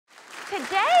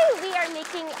today we are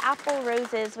making apple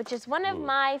roses, which is one of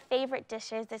my favorite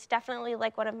dishes. It's definitely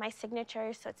like one of my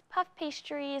signatures. So it's puff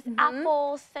pastries,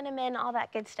 apples, cinnamon, all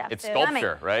that good stuff. It's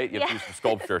sculpture, right? You have to do some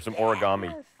sculpture, some origami.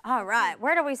 Yes. All right,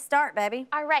 where do we start, baby?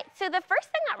 All right, so the first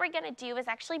thing that we're gonna do is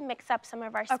actually mix up some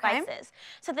of our spices.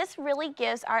 So this really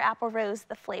gives our apple rose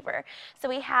the flavor. So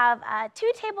we have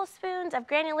 2 tablespoons of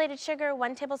granulated sugar,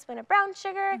 1 tablespoon of brown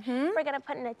sugar. We're gonna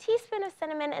put in a teaspoon of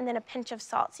cinnamon and then a pinch of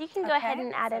salt. So you can go ahead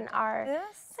and add in our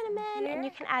cinnamon, and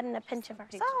you can add in a pinch of our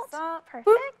salt.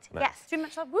 Perfect. Nice. Yes. Too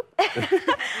much salt. Whoop.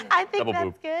 I think Double that's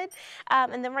boop. good.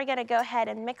 And then we're gonna go ahead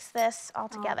and mix this all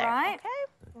together. All right.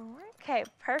 Okay,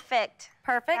 perfect.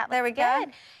 Perfect. That There we looks go.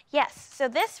 good. Yes, so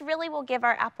this really will give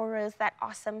our apple rose that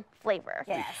awesome flavor.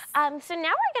 Yes. So now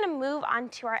we're gonna move on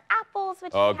to our apples,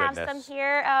 which Oh, we have goodness. some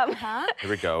here. Here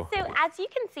we go. So as you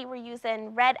can see, we're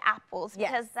using red apples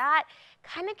because that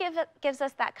kind of gives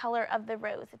us that color of the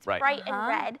rose. It's bright and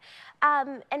red.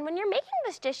 And when you're making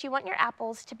this dish, you want your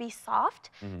apples to be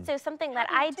soft. So something that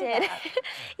I did,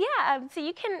 so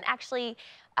you can actually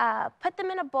put them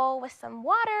in a bowl with some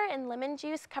water and lemon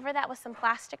juice, cover that with some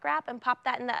plastic wrap, and pop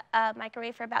that in the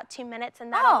microwave for about 2 minutes,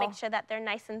 and that'll make sure that they're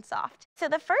nice and soft. So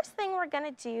the first thing we're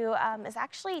gonna do is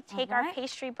actually take our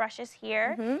pastry brushes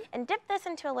here and dip this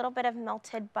into a little bit of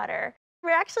melted butter. We're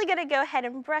actually gonna go ahead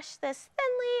and brush this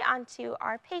thinly onto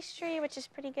our pastry, which is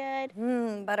pretty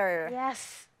good. Butter.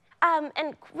 Yes.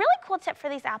 And really cool tip for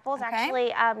these apples,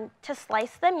 actually, to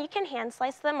slice them. You can hand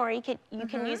slice them, or you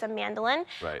can use a mandolin,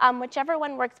 whichever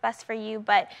one works best for you.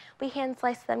 But we hand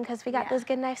slice them because we got those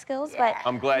good knife skills. But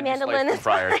I'm glad you sliced them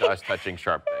prior to us touching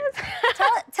sharp things.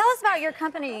 Tell us about your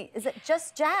company. Is it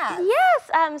Just Jazz?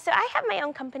 Yes. So I have my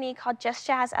own company called Just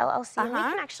Jazz LLC, and we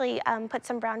can actually put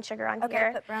some brown sugar on here.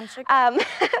 Okay, put brown sugar.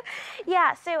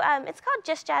 So it's called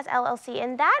Just Jazz LLC,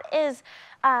 and that is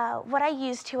what I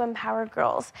use to empower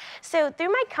girls. So through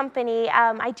my company,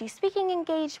 I do speaking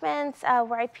engagements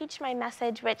where I preach my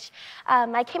message, which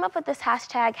I came up with this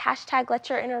hashtag Let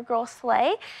Your Inner Girl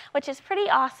Slay, which is pretty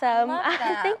awesome. I love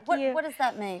that. Thank you. What does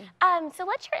that mean? So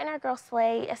Let Your Inner Girl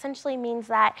Slay essentially means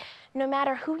that no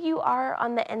matter who you are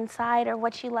on the inside or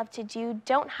what you love to do,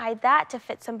 don't hide that to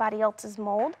fit somebody else's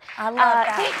mold. I love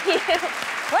that. Thank you.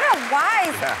 What a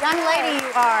wise young lady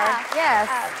you are. Yes.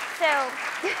 So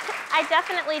I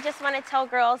definitely just want to tell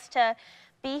girls to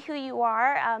be who you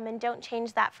are and don't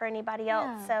change that for anybody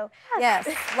else. So yes,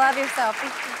 love yourself.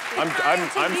 I'm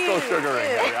still sugaring.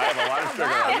 I have a lot of sugar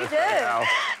on this right now.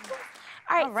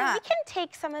 All right, so we can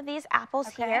take some of these apples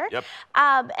here, Yep.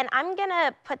 and I'm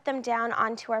gonna put them down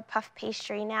onto our puff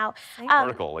pastry now.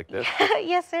 Vertical like this.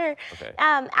 Yes, sir. Okay.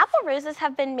 Apple roses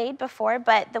have been made before,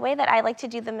 but the way that I like to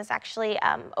do them is actually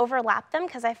overlap them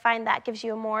because I find that gives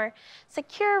you a more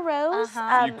secure rose.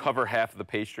 So you cover half of the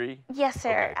pastry? Yes,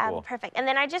 sir. Okay, cool. Perfect. And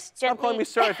then I just Stop calling me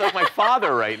sir. I feel like my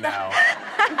father right now.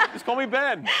 Just call me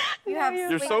Ben.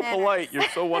 You're so polite. You're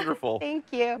so wonderful. Thank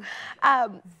you.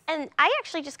 And I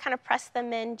actually just kind of press them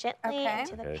in gently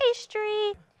into the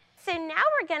pastry. So now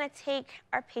we're gonna take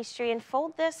our pastry and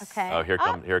fold this. Oh, here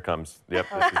it comes. Yep,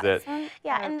 this is it.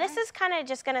 Yeah, and this is kind of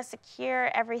just gonna secure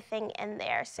everything in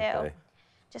there. So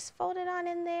just fold it on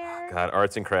in there. God,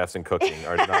 arts and crafts and cooking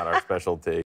are not our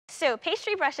specialty. So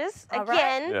pastry brushes,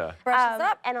 again, brushes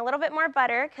up. and a little bit more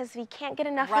butter because we can't get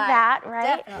enough of that,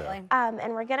 right? Definitely.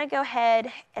 And we're gonna go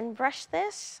ahead and brush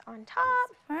this on top.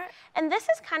 And this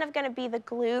is kind of gonna be the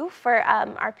glue for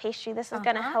our pastry. This is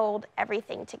gonna hold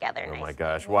everything together nicely. Oh my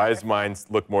gosh, why does mine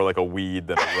look more like a weed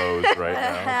than a rose right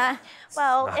now?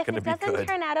 Well, if gonna it be doesn't good.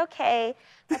 turn out okay,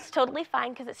 that's totally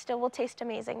fine because it still will taste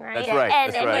amazing, right? That's right,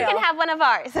 And, that's and right. you can have one of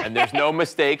ours. And there's no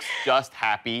mistakes, just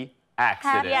happy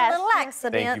accidents. Yes. Little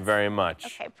accidents. Thank you very much.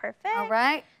 Okay, perfect. All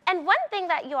right. And one thing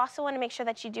that you also want to make sure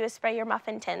that you do is spray your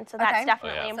muffin tin. So that's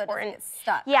definitely important. So it doesn't get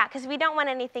stuck. Yeah, because we don't want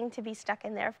anything to be stuck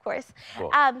in there, of course. Cool.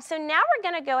 So now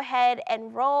we're going to go ahead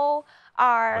and roll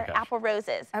our apple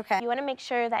roses. You want to make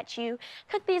sure that you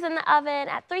cook these in the oven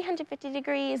at 350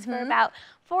 degrees for about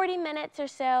 40 minutes or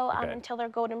so until they're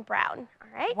golden brown.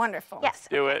 All right? Wonderful. Yes.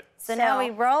 Do it. So now we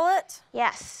roll it.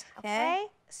 Yes. Okay.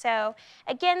 So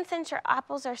again, since your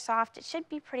apples are soft, it should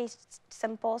be pretty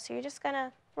simple. So you're just going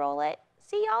to roll it.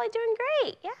 See, y'all are doing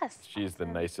great. Yes. She's the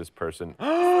nicest person.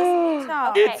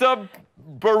 Okay. It's a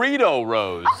burrito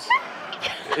rose.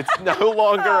 It's no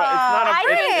longer, it's not a,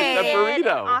 it's a did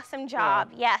burrito. an awesome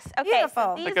job. Yes. Okay. Beautiful.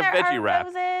 So these Like a are veggie our wrap.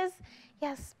 roses.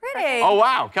 Yes. Pretty. Oh,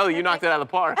 wow. Kelly, you knocked it out of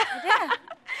the park.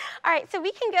 All right. So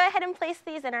we can go ahead and place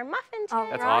these in our muffin tin.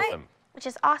 That's awesome. which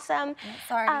is awesome.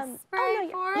 Sorry.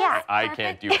 Yeah. I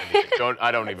can't do anything.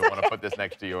 I don't even want to put this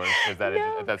next to yours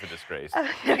because that's a disgrace.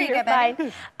 Okay, you're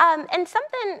fine. And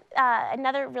something,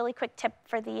 another really quick tip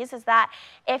for these is that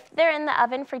if they're in the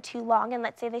oven for too long and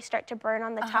let's say they start to burn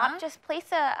on the top, just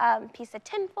place a piece of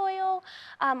tin foil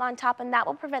on top and that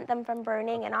will prevent them from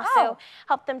burning and also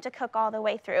help them to cook all the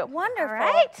way through. Wonderful.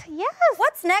 All right, yes.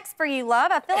 What's next for you,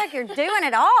 love? I feel like you're doing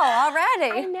it all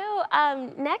already. I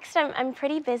know. Next, I'm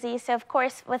pretty busy, so of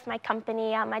course with my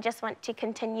company, I just want to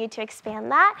continue to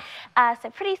expand that. So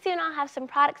pretty soon I'll have some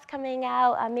products coming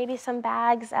out, maybe some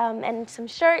bags and some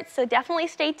shirts, so definitely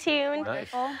stay tuned.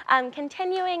 Wonderful.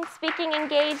 Continuing speaking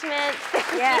engagements.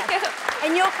 Yes.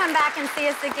 And you'll come back and see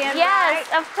us again, yes,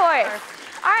 right? of course. Perfect.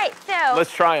 All right, so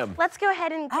let's try them. Let's go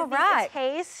ahead and give these a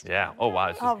taste. Yeah. Oh wow,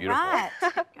 this is beautiful. Right.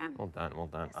 Well done. Well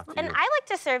done. And I like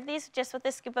to serve these just with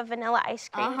a scoop of vanilla ice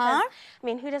cream. I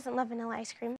mean, who doesn't love vanilla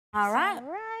ice cream? All right. All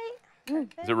right.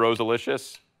 Is it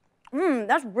Rosalicious?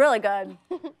 That's really good.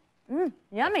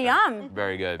 Yummy, yum.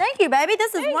 Very good. Thank you, baby.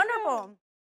 This is wonderful.